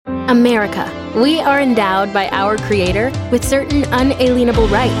America. We are endowed by our Creator with certain unalienable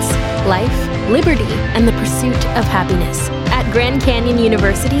rights: life, liberty, and the pursuit of happiness. At Grand Canyon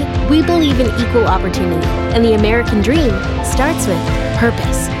University, we believe in equal opportunity, and the American dream starts with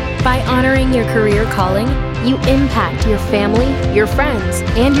purpose. By honoring your career calling, you impact your family, your friends,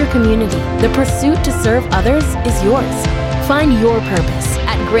 and your community. The pursuit to serve others is yours. Find your purpose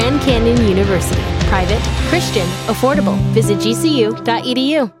at Grand Canyon University. Private, Christian, affordable. Visit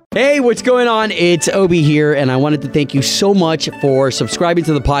gcu.edu. Hey, what's going on? It's Obi here, and I wanted to thank you so much for subscribing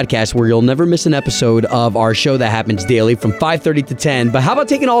to the podcast where you'll never miss an episode of our show that happens daily from 5:30 to 10. But how about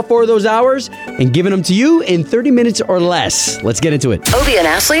taking all 4 of those hours and giving them to you in 30 minutes or less? Let's get into it. Obi and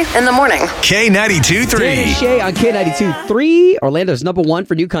Ashley in the morning. K92.3. Dan and Shay on K92.3, Orlando's #1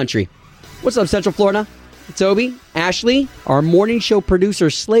 for new country. What's up, Central Florida? It's Obi, Ashley, our morning show producer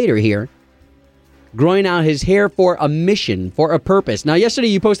Slater here, growing out his hair for a mission, for a purpose. Now, yesterday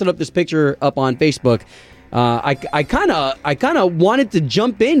you posted up this picture up on Facebook. I kind of wanted to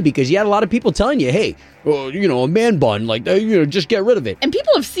jump in because you had a lot of people telling you, hey, a man bun, just get rid of it. And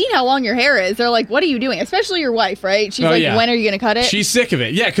people have seen how long your hair is. They're like, what are you doing? Especially your wife, right? She's when are you going to cut it? She's sick of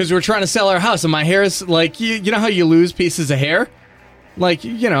it. Yeah, because we're trying to sell our house, and my hair is like, you know how you lose pieces of hair? Like,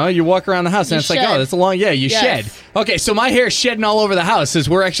 you walk around the house and it's shed. like, oh, that's a long, you shed. Okay, so my hair's shedding all over the house as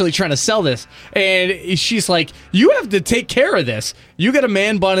we're actually trying to sell this. And she's like, you have to take care of this. You got to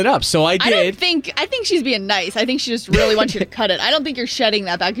man bun it up. So I did. I think she's being nice. I think she just really wants you to cut it. I don't think you're shedding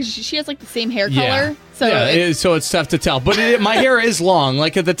that back because she has like the same hair color. So it's tough to tell. But my hair is long.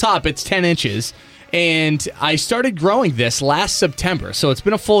 Like at the top, it's 10 inches. And I started growing this last September. So it's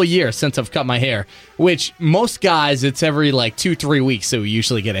been a full year since I've cut my hair, which most guys, it's every 2-3 weeks that we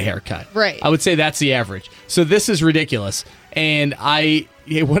usually get a haircut. Right. I would say that's the average. So this is ridiculous. And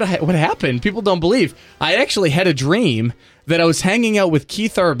what happened? People don't believe. I actually had a dream that I was hanging out with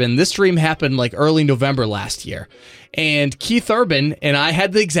Keith Urban. This dream happened early November last year. And Keith Urban and I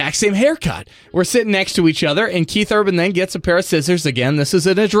had the exact same haircut. We're sitting next to each other, and Keith Urban then gets a pair of scissors. Again, this is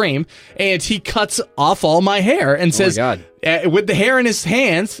in a dream. And he cuts off all my hair and says, with the hair in his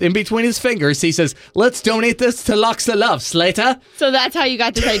hands, in between his fingers, he says, let's donate this to Locks of Love, Slater. So that's how you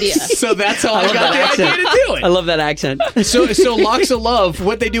got this idea. So that's how I got the idea to do it. I love that accent. So Locks of Love,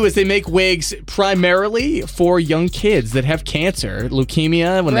 what they do is they make wigs primarily for young kids that have cancer,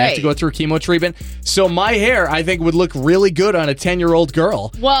 leukemia, when they have to go through chemo treatment. So my hair, I think, would look really good on a 10-year-old girl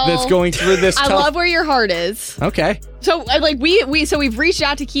that's going through this I love where your heart is. Okay. So we've reached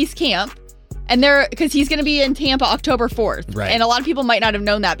out to Keith's camp. And because he's going to be in Tampa October 4th. Right. And a lot of people might not have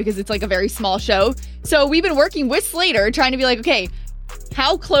known that because it's a very small show. So we've been working with Slater trying to be okay,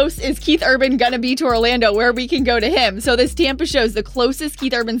 how close is Keith Urban going to be to Orlando where we can go to him? So this Tampa show is the closest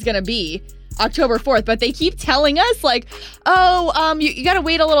Keith Urban's going to be October 4th. But they keep telling us you got to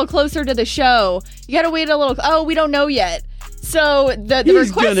wait a little closer to the show. You got to wait a little. We don't know yet. So the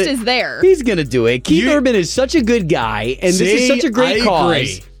request is there. He's going to do it. Keith Urban is such a good guy, and this is such a great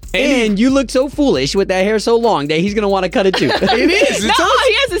cause. Agree. And you look so foolish with that hair so long that he's going to want to cut it too. It is. He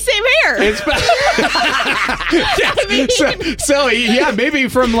has the same hair. Maybe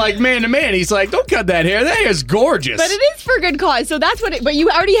from man to man, he's like, don't cut that hair. That hair's gorgeous. But it is for good cause. So that's but you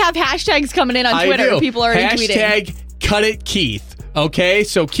already have hashtags coming in on Twitter. People are tweeting. Hashtag cut it Keith. Okay,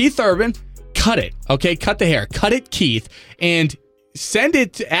 so Keith Urban, cut it. Okay, cut the hair. Cut it Keith. And send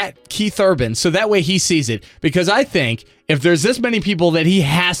it at Keith Urban so that way he sees it. Because I think if there's this many people that he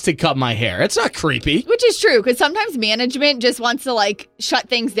has to cut my hair, it's not creepy. Which is true, because sometimes management just wants to shut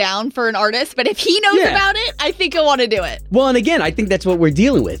things down for an artist. But if he knows about it, I think he'll want to do it. Well, and again, I think that's what we're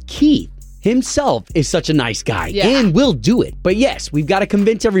dealing with. Keith himself is such a nice guy and will do it. But yes, we've got to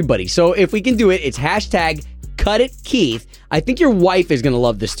convince everybody. So if we can do it, it's hashtag cut it Keith. I think your wife is going to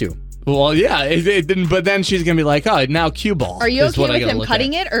love this too. Well, yeah, but then she's going to be like, oh, now cue ball. Are you okay with him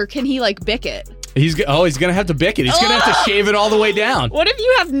cutting it, or can he, bick it? He's going to have to bick it. He's going to have to shave it all the way down. What if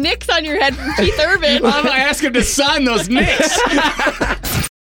you have nicks on your head from Keith Urban? I ask him to sign those nicks.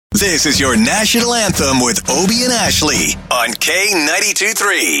 This is your national anthem with Obi and Ashley on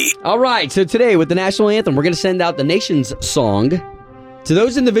K92.3. All right, so today with the national anthem, we're going to send out the nation's song to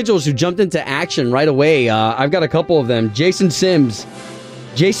those individuals who jumped into action right away. I've got a couple of them. Jason Sims,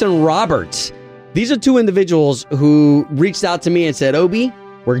 Jason Roberts. These are 2 individuals who reached out to me and said, Obi,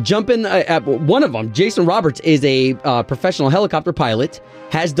 we're jumping at one of them. Jason Roberts is a professional helicopter pilot,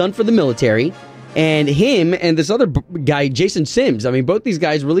 has done for the military. And him and this other guy, Jason Sims, I mean, both these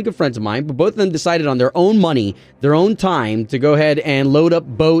guys, really good friends of mine, but both of them decided on their own money, their own time, to go ahead and load up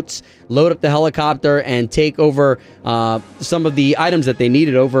boats, load up the helicopter, and take over some of the items that they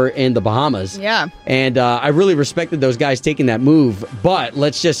needed over in the Bahamas. Yeah. And I really respected those guys taking that move. But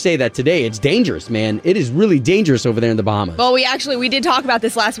let's just say that today it's dangerous, man. It is really dangerous over there in the Bahamas. Well, we did talk about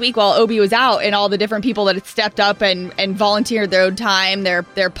this last week while Obi was out, and all the different people that had stepped up and volunteered their own time.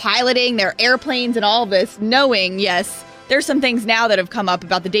 They're piloting their airplanes and all of this, knowing, yes, there's some things now that have come up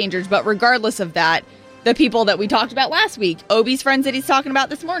about the dangers, but regardless of that, the people that we talked about last week, Obi's friends that he's talking about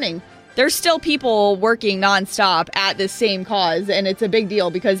this morning, there's still people working nonstop at this same cause, and it's a big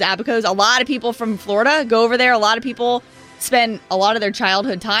deal because Abacos, a lot of people from Florida go over there. A lot of people spend a lot of their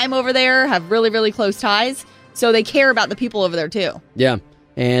childhood time over there, have really, really close ties, so they care about the people over there too. Yeah.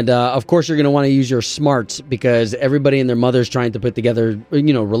 And, of course, you're going to want to use your smarts because everybody and their mother's trying to put together,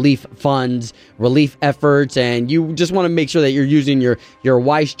 relief funds, relief efforts, and you just want to make sure that you're using your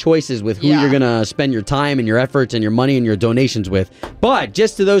wise choices with who you're going to spend your time and your efforts and your money and your donations with. But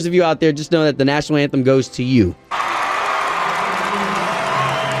just to those of you out there, just know that the national anthem goes to you.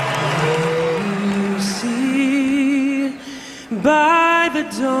 See, by the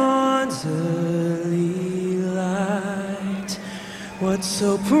dawn's early light, what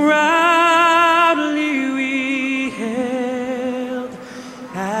so proudly we hailed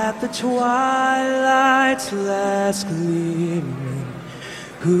at the twilight's last gleaming,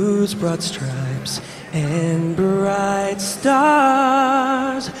 whose broad stripes and bright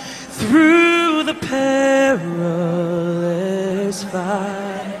stars through the perilous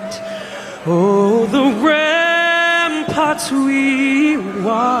fight. Oh, the ramparts we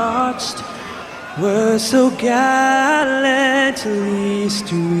watched were so gallantly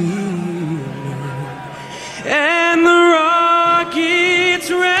streaming, and the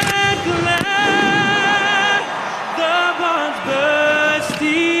rockets' red glare, the bombs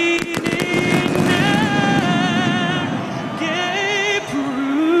bursting in air, gave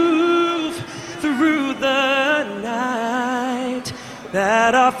proof through the night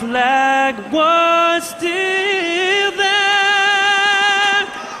that our flag was still there.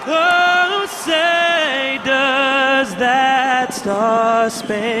 Oh, say does that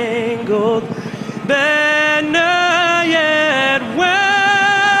star-spangled banner yet wave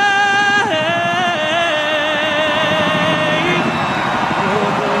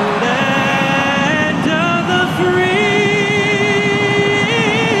over the land of the free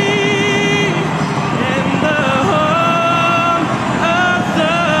and the home of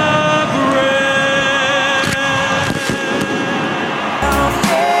the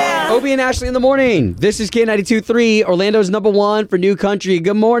brave? Obie and Ashley in the morning. This is K92.3, Orlando's #1 for New Country.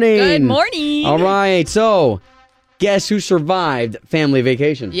 Good morning. Good morning. All right. So, guess who survived family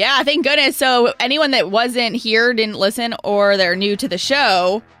vacation? Yeah, thank goodness. So anyone that wasn't here, didn't listen, or they're new to the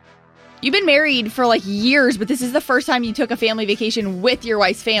show, you've been married for like years, but this is the first time you took a family vacation with your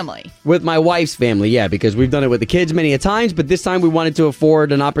wife's family. With my wife's family, yeah, because we've done it with the kids many a times, but this time we wanted to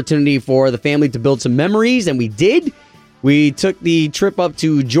afford an opportunity for the family to build some memories, and we did. We took the trip up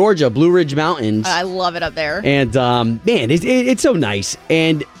to Georgia, Blue Ridge Mountains. I love it up there. And, man, it's so nice.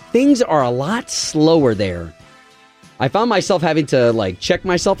 And things are a lot slower there. I found myself having to, like, check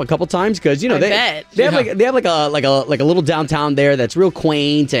myself a couple times because, they have like a little downtown there that's real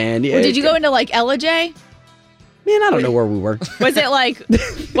quaint. And Well, did you go into, like, Ella J? Man, I don't know where we were. Was it, like,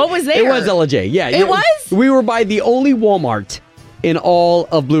 what was there? It was Ella J, yeah. It was? We were by the only Walmart in all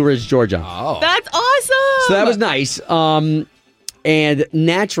of Blue Ridge, Georgia. Oh. That's awesome. So that was nice. And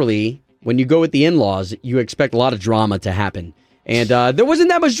naturally, when you go with the in-laws, you expect a lot of drama to happen. And there wasn't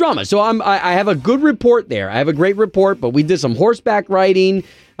that much drama. So I have a good report there. I have a great report, but we did some horseback riding.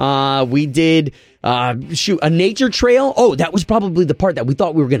 We did, a nature trail. Oh, that was probably the part that we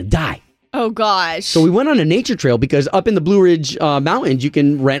thought we were going to die. Oh, gosh. So we went on a nature trail because up in the Blue Ridge Mountains, you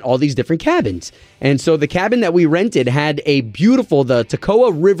can rent all these different cabins. And so the cabin that we rented had the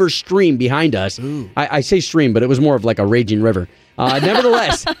Toccoa River stream behind us. I say stream, but it was more of like a raging river.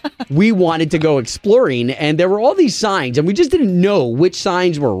 Nevertheless, we wanted to go exploring, and there were all these signs, and we just didn't know which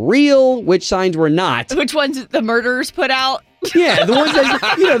signs were real, which signs were not. Which ones the murderers put out? Yeah, the ones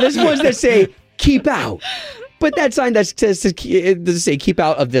that, there's ones that say, keep out. But that sign that says does it say keep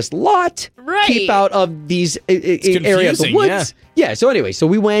out of this lot, right? Keep out of these areas of the woods. Yeah. So anyway, so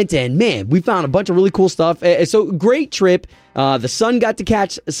we went and man, we found a bunch of really cool stuff. So great trip. The son got to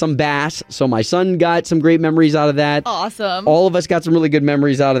catch some bass, so my son got some great memories out of that. Awesome. All of us got some really good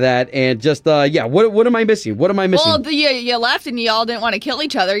memories out of that, and just what am I missing? What am I missing? Well, you left and y'all didn't want to kill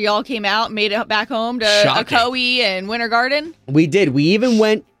each other. Y'all came out, made it back home to Ocoee and Winter Garden. We did. We even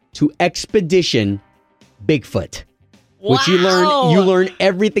went to Expedition Bigfoot. Which you Wow. learn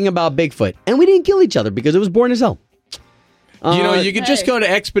everything about Bigfoot. And we didn't kill each other because it was boring as hell. You could just go to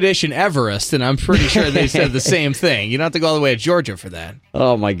Expedition Everest, and I'm pretty sure they said the same thing. You don't have to go all the way to Georgia for that.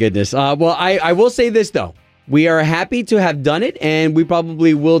 Oh, my goodness. Well, I will say this, though. We are happy to have done it, and we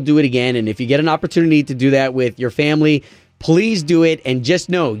probably will do it again. And if you get an opportunity to do that with your family, please do it. And just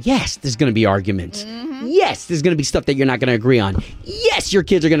know, yes, there's going to be arguments. Yes, there's going to be stuff that you're not going to agree on. Yes, your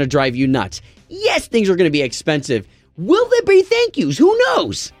kids are going to drive you nuts. Yes, things are going to be expensive. Will there be thank yous? Who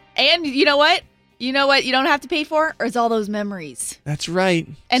knows? And you know what? You know what you don't have to pay for? Or it's all those memories. That's right.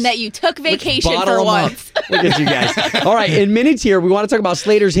 And that you took vacation bottle for 'em up. once. Look at you guys. All right, in minutes here, we want to talk about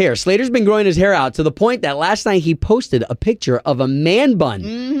Slater's hair. Slater's been growing his hair out to the point that last night he posted a picture of a man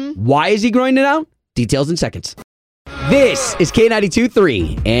bun. Why is he growing it out? Details in seconds. This is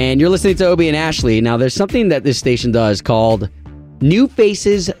K92.3, and you're listening to Obie and Ashley. Now, there's something that this station does called New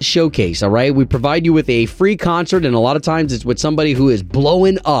Faces Showcase, all right? We provide you with a free concert, and a lot of times it's with somebody who is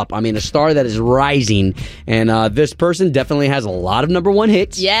blowing up. I mean, a star that is rising, and this person definitely has a lot of number one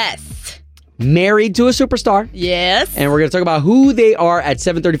hits. Yes. Married to a superstar. Yes. And we're going to talk about who they are at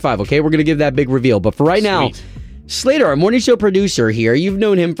 7:35, okay? We're going to give that big reveal. But for right now, Sweet. Slater, our morning show producer here, you've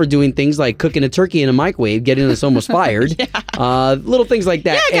known him for doing things like cooking a turkey in a microwave, getting us almost fired. Little things like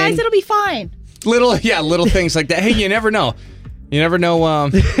that. Yeah, guys, And- it'll be fine. Little things like that. Hey, you never know. You never know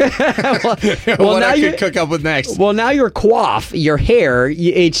what now I you're- could cook up with next. Well, now your coif, your hair,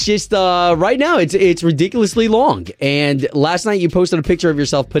 it's just right now it's ridiculously long. And last night you posted a picture of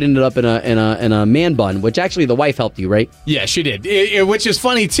yourself putting it up in a man bun, which actually the wife helped you, right? Yeah, she did. Which is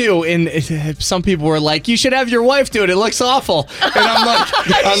funny too. And some people were like, "You should have your wife do it. It looks awful." And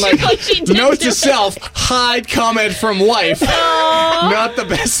I'm like, She did note do to it. self: hide comment from wife. Not the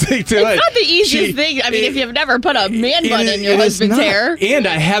best thing to it. It's not the easiest thing. I mean, if you've never put a man bun in your husband's hair. And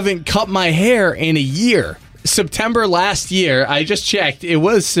I haven't cut my hair in a year. September last year, I just checked. It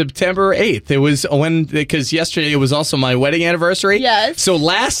was September 8th. It was because yesterday it was also my wedding anniversary. Yes. So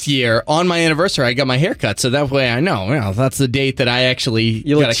last year on my anniversary, I got my hair cut. So that way I know, that's the date that I actually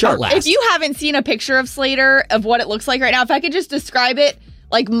You look got a sharp. cut last. If you haven't seen a picture of Slater, of what it looks like right now, if I could just describe it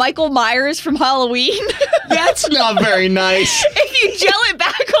like Michael Myers from Halloween. That's not very nice. If you gel it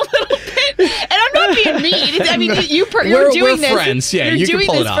back a little bit, and I'm not being mean. I mean, you're We're doing this. friends. Yeah, you're you can doing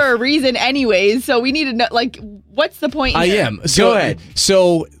pull it this off. for a reason, anyways. So we need to know, like, what's the point? I here? am. So, Go ahead.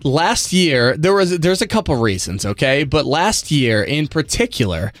 So last year there's a couple reasons, okay? But last year in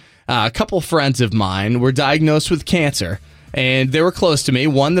particular, a couple friends of mine were diagnosed with cancer. And they were close to me.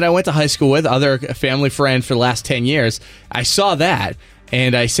 One that I went to high school with, other family friend for the last 10 years. I saw that,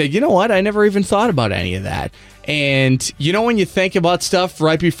 and I said, you know what? I never even thought about any of that. And you know when you think about stuff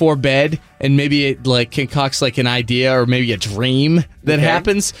right before bed, and maybe it like concocts like an idea or maybe a dream that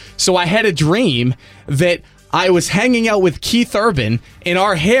happens? So I had a dream that I was hanging out with Keith Urban, and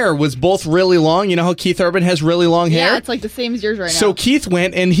our hair was both really long. You know how Keith Urban has really long hair? Yeah, it's like the same as yours right now. So Keith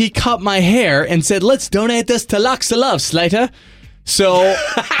went and he cut my hair and said, "Let's donate this to Locks of Love, Slater." So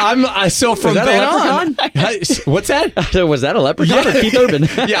so from that a then leprechaun? on, what's that? Was that a leprechaun or Keith Urban?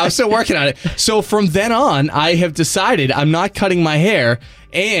 Yeah, I'm still working on it. So from then on, I have decided I'm not cutting my hair.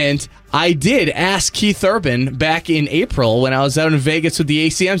 And I did ask Keith Urban back in April when I was out in Vegas with the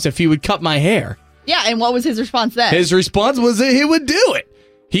ACMs if he would cut my hair. yeah, and what was his response then? His response was that he would do it.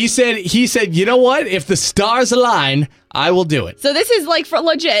 He said, you know what? If the stars align, I will do it. So this is like for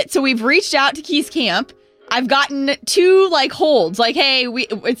legit. So we've reached out to Keith's camp. I've gotten 2 like holds. Like, hey,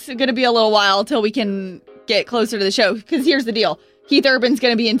 it's going to be a little while till we can get closer to the show. Because here's the deal. Keith Urban's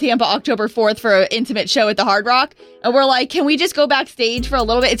going to be in Tampa October 4th for an intimate show at the Hard Rock. And we're like, can we just go backstage for a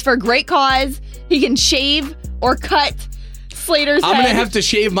little bit? It's for a great cause. He can shave or cut Slater's I'm head. going to have to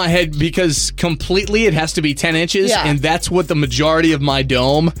shave my head because completely it has to be 10 inches. Yeah. And that's what the majority of my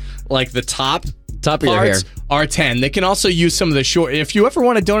dome, like the top Top of your parts, hair. are 10. They can also use some of the short. If you ever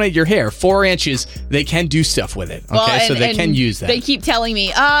want to donate your hair, 4 inches, they can do stuff with it. Okay, Well, so they can use that. They keep telling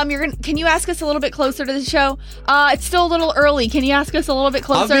me, can you ask us a little bit closer to the show? It's still a little early. Can you ask us a little bit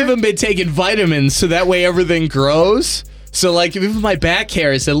closer? I've even been taking vitamins so that way everything grows. So, like, even my back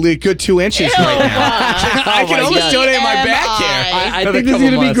hair is a good 2 inches right now. I can my almost God. donate my back hair. I for think a this is couple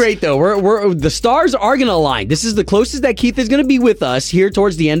going to be months. great, though. We're the stars are going to align. This is the closest that Keith is going to be with us here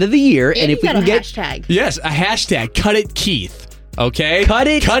towards the end of the year. And if we can get hashtag. Yes, a hashtag. Cut it, Keith. Okay? Cut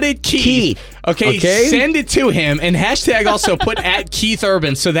it, Keith. Okay, Okay. send it to him and hashtag also put at Keith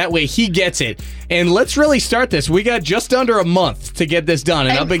Urban so that way he gets it. And let's really start this. We got just under a month to get this done,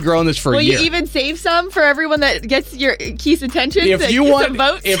 and I've been growing this for a Will year. you even save some for everyone that gets your Keith's attention? if to you get want, some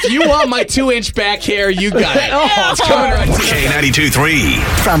votes? if you want my 2-inch back hair, you got it. Oh, It's coming right to you.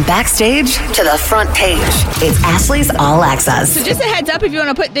 K92.3. From backstage to the front page, it's Ashley's All Access. So just a heads up, if you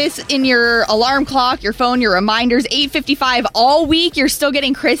want to put this in your alarm clock, your phone, your reminders, 8:55 all week, you're still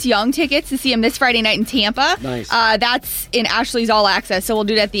getting Chris Young tickets to see him this Friday night in Tampa. Nice. That's in Ashley's All Access, so we'll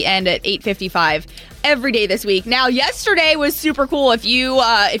do it at the end at 8:55 every day this week. Now, yesterday was super cool. If you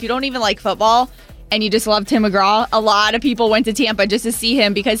don't even like football and you just love Tim McGraw, a lot of people went to Tampa just to see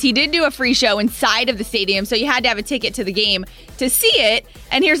him because he did do a free show inside of the stadium, so you had to have a ticket to the game to see it.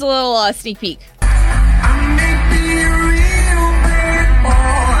 And here's a little sneak peek.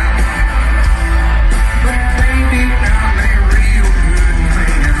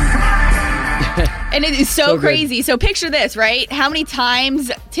 And it is so good. crazy. So picture this, right? How many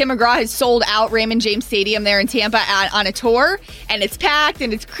times Tim McGraw has sold out Raymond James Stadium there in Tampa on a tour, and it's packed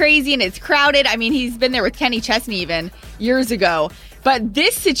and it's crazy and it's crowded. I mean, he's been there with Kenny Chesney even years ago. But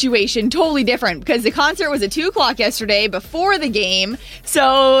this situation, totally different because the concert was at 2 o'clock yesterday before the game.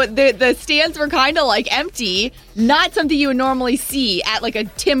 So the stands were kind of like empty, not something you would normally see at like a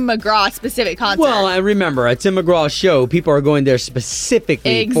Tim McGraw specific concert. Well, I remember at Tim McGraw's show, people are going there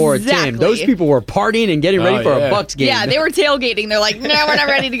specifically for Tim. Exactly. Those people were partying and getting ready Oh, for yeah. a Bucks game. yeah, they were tailgating. They're like, no, we're not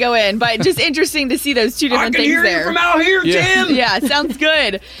ready to go in. But just interesting to see those two different things there. out here, Yeah. Tim. Yeah, sounds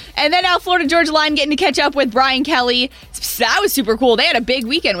good. And then out Florida Georgia Line getting to catch up with Brian Kelly. That was super cool. They had a big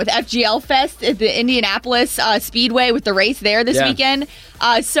weekend with FGL Fest at the Indianapolis Speedway with the race there this Yeah. weekend.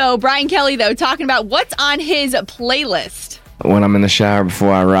 So Brian Kelly, though, talking about what's on his playlist. When I'm in the shower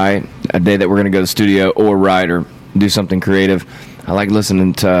before I write, a day that we're going to go to the studio or write or do something creative, I like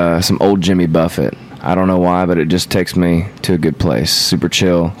listening to some old Jimmy Buffett. I don't know why, but it just takes me to a good place. Super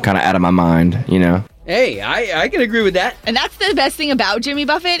chill, kind of out of my mind, you know? Hey, I can agree with that. And that's the best thing about Jimmy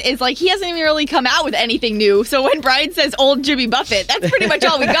Buffett is like he hasn't even really come out with anything new. So when Brian says old Jimmy Buffett, that's pretty much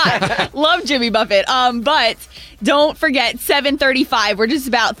all we got. Love Jimmy Buffett. But don't forget 7:35. We're just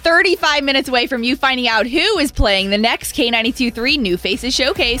about 35 minutes away from you finding out who is playing the next K92.3 New Faces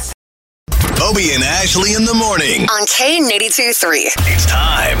Showcase. Obie and Ashley in the morning. On K82.3. It's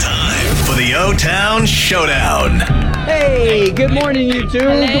time for the O-Town Showdown. Hey, good morning, you two.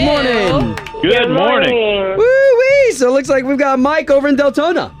 Good morning. Good morning. Woo-wee. So it looks like we've got Mike over in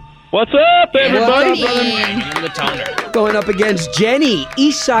Deltona. What's up, everybody? Going up against Jenny,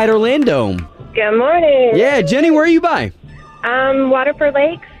 Eastside Orlando. Good morning. Yeah, Jenny, where are you by? Waterford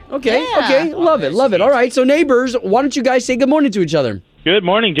Lakes. Okay, Yeah. okay. Love it, love it. All right, so neighbors, why don't you guys say good morning to each other? Good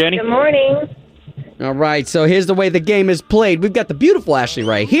morning, Jenny. Good morning. All right, so here's the way the game is played. We've got the beautiful Ashley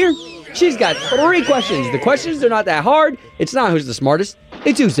right here. She's got 3 questions. The questions are not that hard. It's not who's the smartest.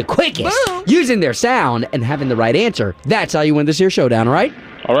 It's who's the quickest. Using their sound and having the right answer. That's how you win this here showdown, all right?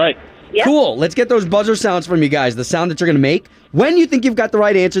 All right. Yep. Cool. Let's get those buzzer sounds from you guys. The sound that you're going to make when you think you've got the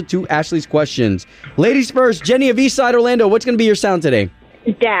right answer to Ashley's questions. Ladies first, Jenny of Eastside Orlando, what's going to be your sound today?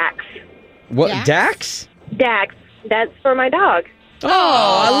 Dax. What? Dax? Dax? Dax. That's for my dog. Oh,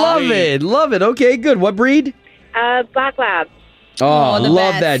 I love it. Love it. Okay, good. What breed? Black Lab. Oh, the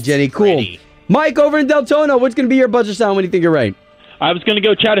love best. that, Jenny. Cool. Ready. Mike over in Deltona, what's going to be your buzzer sound when you think you're right? I was going to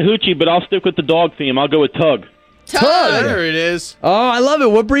go Chattahoochee, but I'll stick with the dog theme. I'll go with Tug. Tug. There it is. Oh, I love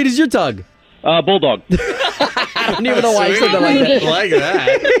it. What breed is your tug? Bulldog. I don't even know why I said that like that. Like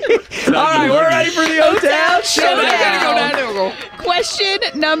that. All right, we're ready for the O-Town Showdown.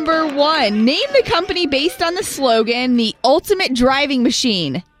 Question number 1. Name the company based on the slogan, the ultimate driving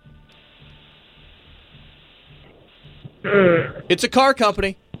machine. It's a car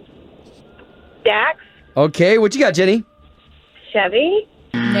company. Dax. Okay, what you got, Jenny? Chevy.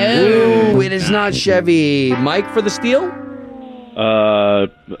 No. Ooh, it is not Chevy. Mike for the steal?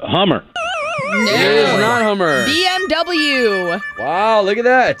 Hummer. It is not Hummer. BMW. Wow, look at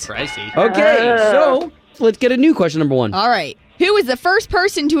that. Pricey. Okay, so let's get a new question number 1. All right. Who was the first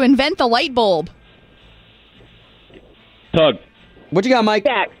person to invent the light bulb? Tug. What you got, Mike?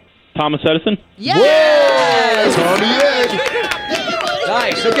 Dax. Thomas Edison. Yes.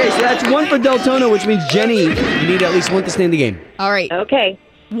 Nice. Okay, so that's 1 for Deltona, which means Jenny, you need at least 1 to stay in the game. All right. Okay.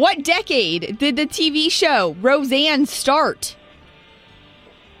 What decade did the TV show Roseanne start?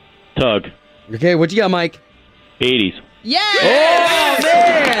 Tug. Okay, what you got, Mike? 80s. Yes.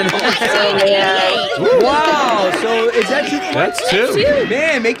 Oh, man. Wow, so is that 2 points? That's 2.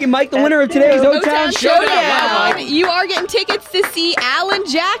 Man, making Mike the winner of today's O-Town Showdown. You are getting tickets to see Alan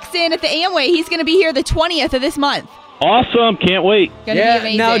Jackson at the Amway. He's going to be here the 20th of this month. Awesome. Can't wait. Gonna be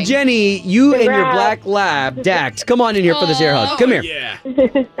amazing. Now, Jenny, you and your Congrats. black lab, Dax, come on in here for this air hug. Come here. Yeah.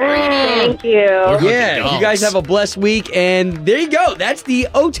 Thank you. Yeah, you guys have a blessed week, and there you go. That's the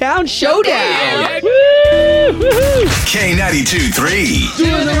O-Town Showdown. K92 3.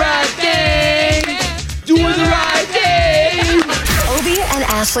 Doing the right thing. Doing the right thing. Obie and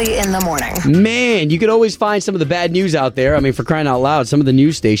Ashley in the morning. Man, you could always find some of the bad news out there. I mean, for crying out loud, some of the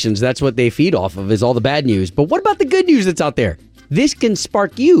news stations, that's what they feed off of, is all the bad news. But what about the good news that's out there? This can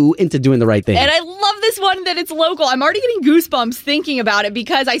spark you into doing the right thing. And I love this one that it's local. I'm already getting goosebumps thinking about it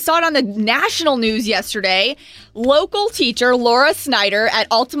because I saw it on the national news yesterday. Local teacher Laura Snyder at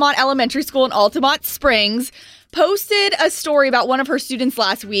Altamont Elementary School in Altamont Springs posted a story about one of her students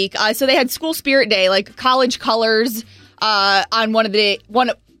last week. So they had School Spirit Day, like college colors, on one of the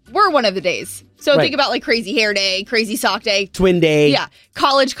days. So Right. think about like Crazy Hair Day, Crazy Sock Day. Twin Day. Yeah,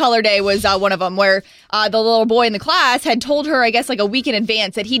 College Color Day was one of them where the little boy in the class had told her, I guess, like a week in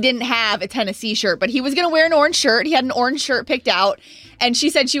advance that he didn't have a Tennessee shirt, but he was going to wear an orange shirt. He had an orange shirt picked out. And she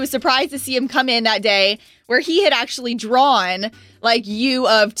said she was surprised to see him come in that day where he had actually drawn like U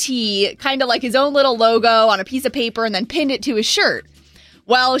of T, kind of like his own little logo on a piece of paper and then pinned it to his shirt.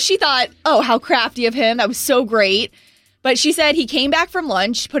 Well, she thought, oh, how crafty of him. That was so great. But she said he came back from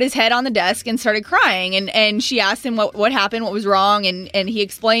lunch, put his head on the desk, and started crying. And she asked him what happened, what was wrong, and he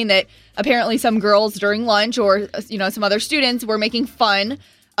explained that apparently some girls during lunch or some other students were making fun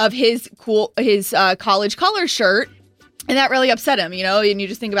of his college color shirt, and that really upset him. And you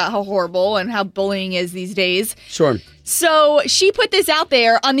just think about how horrible and how bullying is these days. Sure. So she put this out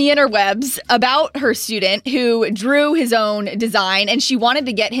there on the interwebs about her student who drew his own design, and she wanted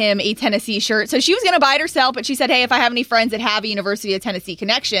to get him a Tennessee shirt. So she was going to buy it herself, but she said, hey, if I have any friends that have a University of Tennessee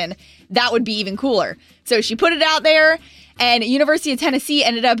connection, that would be even cooler. So she put it out there, and University of Tennessee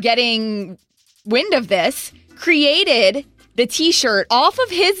ended up getting wind of this, created the t-shirt off of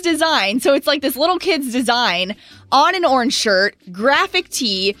his design. So it's like this little kid's design on an orange shirt, graphic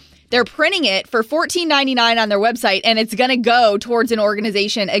tee. They're printing it for $14.99 on their website, and it's going to go towards an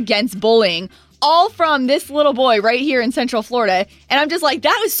organization against bullying, all from this little boy right here in Central Florida. And I'm just like,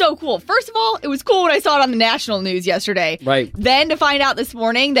 that was so cool. First of all, it was cool when I saw it on the national news yesterday. Right. Then to find out this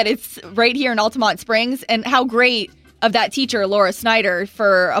morning that it's right here in Altamont Springs, and how great of that teacher, Laura Snyder,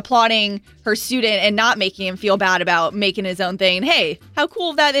 for applauding her student and not making him feel bad about making his own thing. And hey, how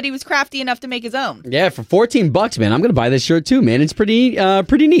cool of that he was crafty enough to make his own. Yeah, for $14, man, I'm going to buy this shirt too, man. It's pretty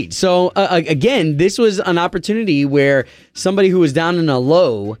neat. So again, this was an opportunity where somebody who was down in a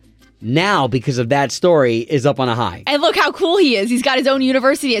low now, because of that story, is up on a high. And look how cool he is. He's got his own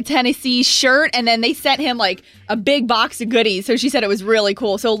University of Tennessee shirt, and then they sent him like a big box of goodies. So she said it was really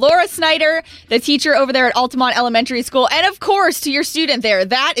cool. So Laura Snyder, the teacher over there at Altamont Elementary School, and of course to your student there,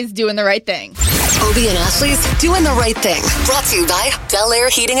 that is doing the right thing. Obie and Ashley's Doing the Right Thing. Brought to you by Bel Air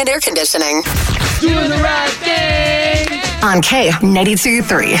Heating and Air Conditioning. Doing the right thing. On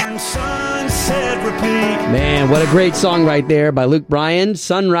K92.3. Sunset repeat. Man, what a great song right there by Luke Bryan.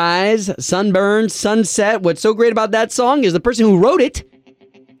 Sunrise, sunburn, sunset. What's so great about that song is the person who wrote it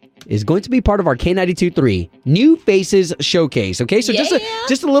is going to be part of our K92.3 New Faces Showcase. Okay, so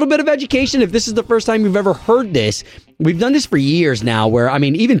just a little bit of education. If this is the first time you've ever heard this, we've done this for years now where, I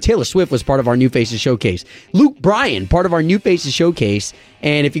mean, even Taylor Swift was part of our New Faces Showcase. Luke Bryan, part of our New Faces Showcase.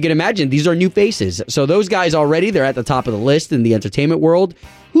 And if you can imagine, these are new faces. So those guys already, they're at the top of the list in the entertainment world.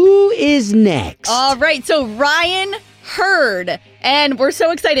 Who is next? All right, so Ryan Hurd. And we're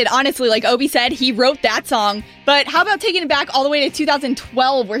so excited. Honestly, like Obie said, he wrote that song. But how about taking it back all the way to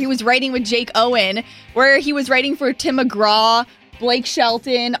 2012, where he was writing with Jake Owen, where he was writing for Tim McGraw, Blake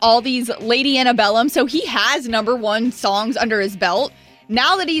Shelton, all these Lady Antebellum. So he has #1 songs under his belt.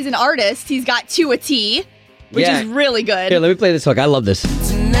 Now that he's an artist, he's got To a T, which is really good. Here, let me play this hook. I love this.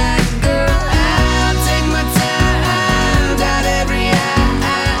 Tonight, girl, I'll take my time. Got every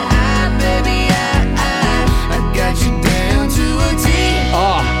eye, baby, I got you down to a T.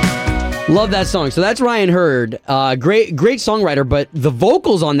 Oh, love that song. So that's Ryan Hurd. Great songwriter, but the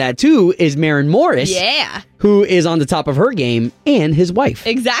vocals on that too is Maren Morris. Yeah. Who is on the top of her game, and his wife.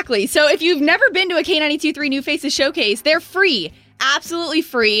 Exactly. So if you've never been to a K92.3 New Faces Showcase, they're free. Absolutely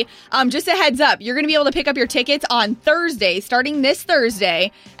free. Just a heads up, you're going to be able to pick up your tickets on Thursday, starting this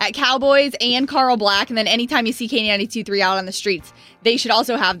Thursday, at Cowboys and Carl Black. And then anytime you see K92.3 out on the streets, they should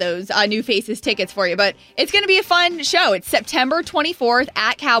also have those New Faces tickets for you. But it's going to be a fun show. It's September 24th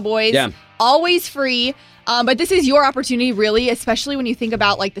at Cowboys. Yeah. Always free. But this is your opportunity, really, especially when you think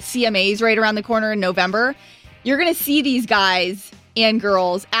about like the CMAs right around the corner in November. You're going to see these guys and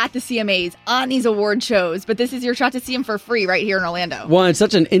girls at the CMAs on these award shows, but this is your shot to see him for free right here in Orlando. Well, it's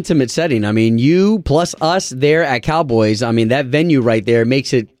such an intimate setting. I mean, you plus us there at Cowboys. I mean, that venue right there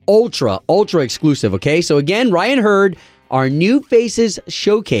makes it ultra exclusive. Okay, so again, Ryan Hurd, our New Faces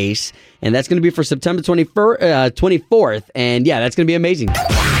Showcase, and that's going to be for September 24th. And yeah, that's going to be amazing.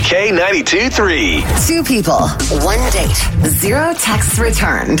 K92 3. 2 people, 1 date, 0 texts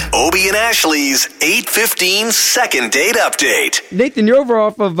returned. Obie and Ashley's 8:15 second date update. Nathan, you're over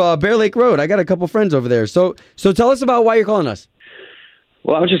off of Bear Lake Road. I got a couple friends over there. So tell us about why you're calling us.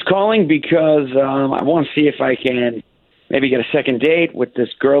 Well, I'm just calling because I want to see if I can maybe get a second date with this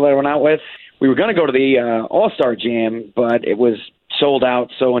girl that I went out with. We were going to go to the All-Star Jam, but it was sold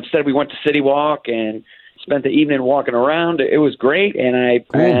out. So instead we went to City Walk and spent the evening walking around. It was great, and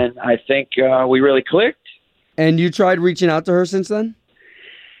I think we really clicked. And you tried reaching out to her since then?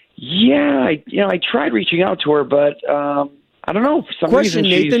 Yeah, I tried reaching out to her, but I don't know. For some Question,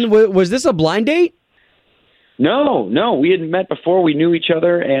 reason, Nathan, was this a blind date? No. We hadn't met before. We knew each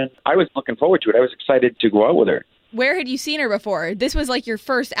other, and I was looking forward to it. I was excited to go out with her. Where had you seen her before? This was like your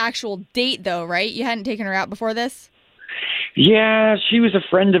first actual date, though, right? You hadn't taken her out before this? Yeah, she was a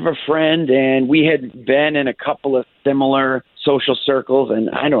friend of a friend, and we had been in a couple of similar social circles, and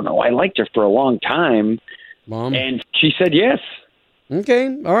I don't know, I liked her for a long time. Mom? And she said yes. Okay.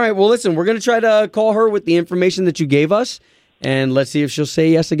 All right. Well, listen, we're going to try to call her with the information that you gave us, and let's see if she'll say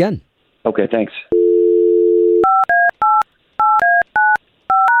yes again. Okay, thanks.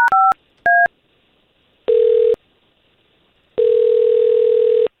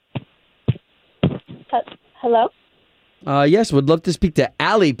 Hello? Yes, would love to speak to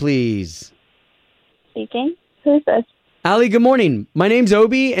Allie, please. Speaking. Who's this? Allie, good morning. My name's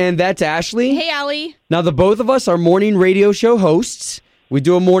Obie, and that's Ashley. Hey, Allie. Now, the both of us are morning radio show hosts. We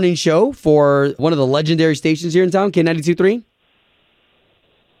do a morning show for one of the legendary stations here in town, K92.3.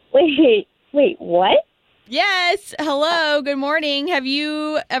 Wait, what? Yes. Hello. Good morning. Have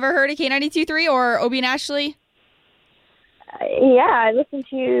you ever heard of K92.3 or Obie and Ashley? Yeah, I listen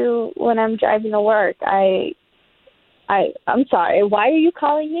to you when I'm driving to work. I'm sorry. Why are you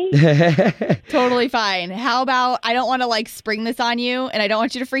calling me? Totally fine. How about I don't want to spring this on you, and I don't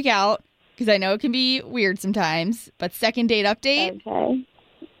want you to freak out because I know it can be weird sometimes. But second date update. Okay.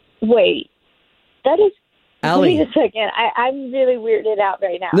 Wait, that is. Allie. Wait a second. I'm really weirded out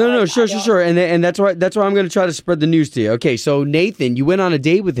right now. No, sure. And that's why I'm going to try to spread the news to you. Okay, so Nathan, you went on a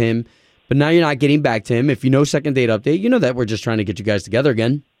date with him, but now you're not getting back to him. If you know second date update, you know that we're just trying to get you guys together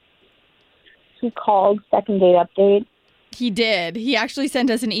again. He called second date update. He did. He actually sent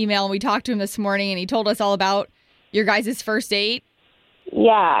us an email, and we talked to him this morning, and he told us all about your guys' first date.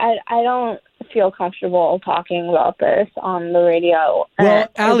 Yeah, I don't feel comfortable talking about this on the radio. Well,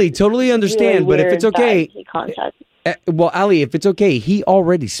 Allie, totally understand, really but if it's okay. he contacted. Well, Allie, if it's okay, he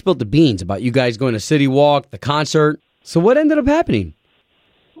already spilled the beans about you guys going to City Walk, the concert. So what ended up happening?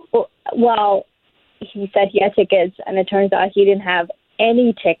 Well, he said he had tickets, and it turns out he didn't have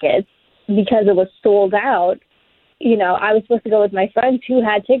any tickets because it was sold out. You know, I was supposed to go with my friends who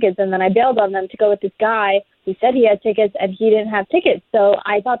had tickets, and then I bailed on them to go with this guy who said he had tickets, and he didn't have tickets. So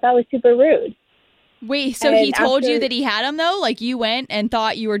I thought that was super rude. Wait, so he told you that he had them, though? Like, you went and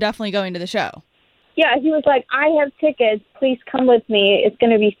thought you were definitely going to the show? Yeah, he was like, I have tickets. Please come with me. It's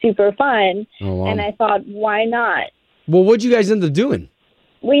going to be super fun. Oh, wow. And I thought, why not? Well, what'd you guys end up doing?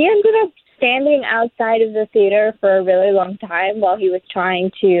 We ended up standing outside of the theater for a really long time while he was trying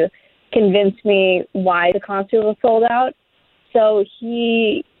to convince me why the concert was sold out. So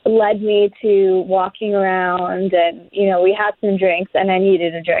he led me to walking around, and, you know, we had some drinks, and I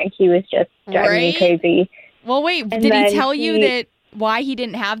needed a drink. He was just driving me crazy. Well, wait, And did he then tell you that why he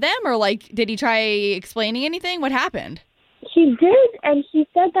didn't have them? Or, did he try explaining anything? What happened? He did, and he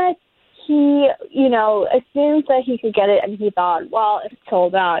said that he, you know, assumed that he could get it, and he thought, well, if it's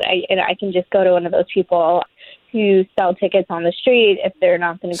sold out, I can just go to one of those people who sell tickets on the street if they're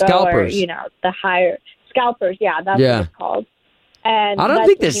not going to go, Scalpers. or, you know, the higher scalpers. Yeah, that's what it's called. And I don't that's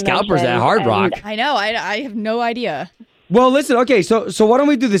think what there's he scalpers at mentioned, Hard and Rock. I know. I have no idea. Well, listen, okay, so why don't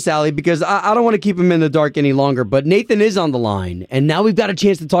we do this, Allie, because I don't want to keep him in the dark any longer, but Nathan is on the line, and now we've got a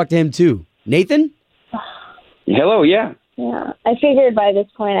chance to talk to him, too. Nathan? Hello, yeah. Yeah, I figured by this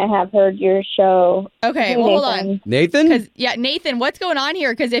point I have heard your show. Okay, Hey, well, hold Nathan. on. Nathan? Yeah, Nathan, what's going on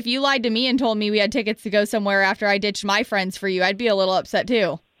here? Because if you lied to me and told me we had tickets to go somewhere after I ditched my friends for you, I'd be a little upset,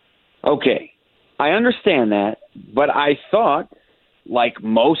 too. Okay, I understand that, but I thought, like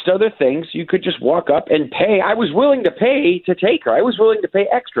most other things, you could just walk up and pay. I was willing to pay to take her. I was willing to pay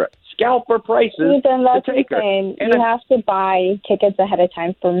extra scalper prices Ethan, that's to take her. insane. And You have to buy tickets ahead of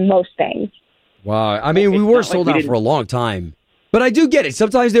time for most things. Wow, I mean, we It's were not sold like we out for a long time. But I do get it.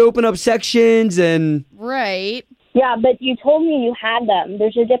 Sometimes they open up sections and... Right. Yeah, but you told me you had them.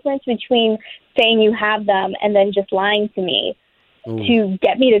 There's a difference between saying you have them and then just lying to me to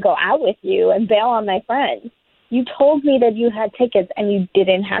get me to go out with you and bail on my friends. You told me that you had tickets and you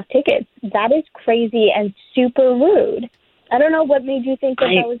didn't have tickets. That is crazy and super rude. I don't know what made you think that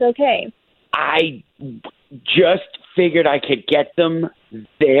that was okay. I just figured I could get them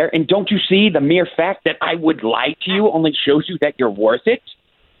there. And don't you see the mere fact that I would lie to you only shows you that you're worth it?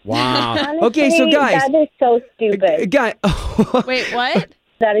 Wow. Honestly, Okay, so guys... That is so stupid. Wait, what?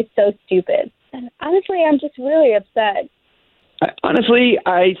 That is so stupid. And honestly, I'm just really upset. Honestly,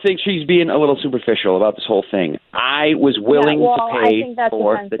 I think she's being a little superficial about this whole thing. I was willing to I pay think that's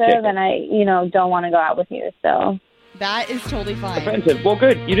for the offensive, ticket. and I, don't want to go out with you, so... That is totally fine. Offensive. Well,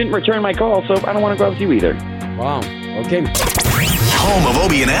 good. You didn't return my call, so I don't want to go out with you either. Wow. Okay. Home of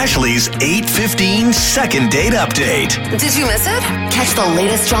Obie and Ashley's 8:15 second date update. Did you miss it? Catch the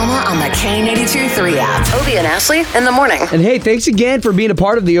latest drama on the K82-3 app. Obie and Ashley in the morning. And hey, thanks again for being a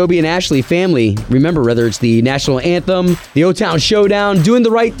part of the Obie and Ashley family. Remember, whether it's the national anthem, the O-Town Showdown, doing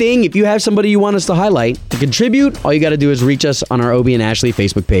the right thing, if you have somebody you want us to highlight, to contribute, all you got to do is reach us on our Obie and Ashley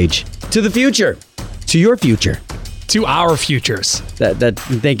Facebook page. To the future. To your future. To our futures.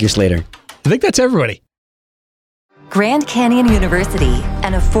 Thank you, Slater. I think that's everybody. Grand Canyon University,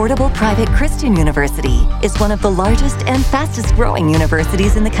 an affordable private Christian university, is one of the largest and fastest growing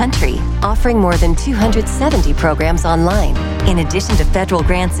universities in the country, offering more than 270 programs online. In addition to federal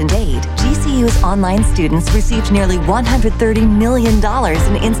grants and aid, GCU's online students received nearly $130 million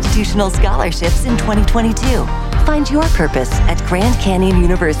in institutional scholarships in 2022. Find your purpose at Grand Canyon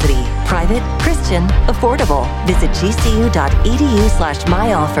University. Private, Christian, affordable. Visit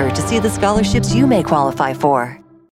gcu.edu/myoffer to see the scholarships you may qualify for.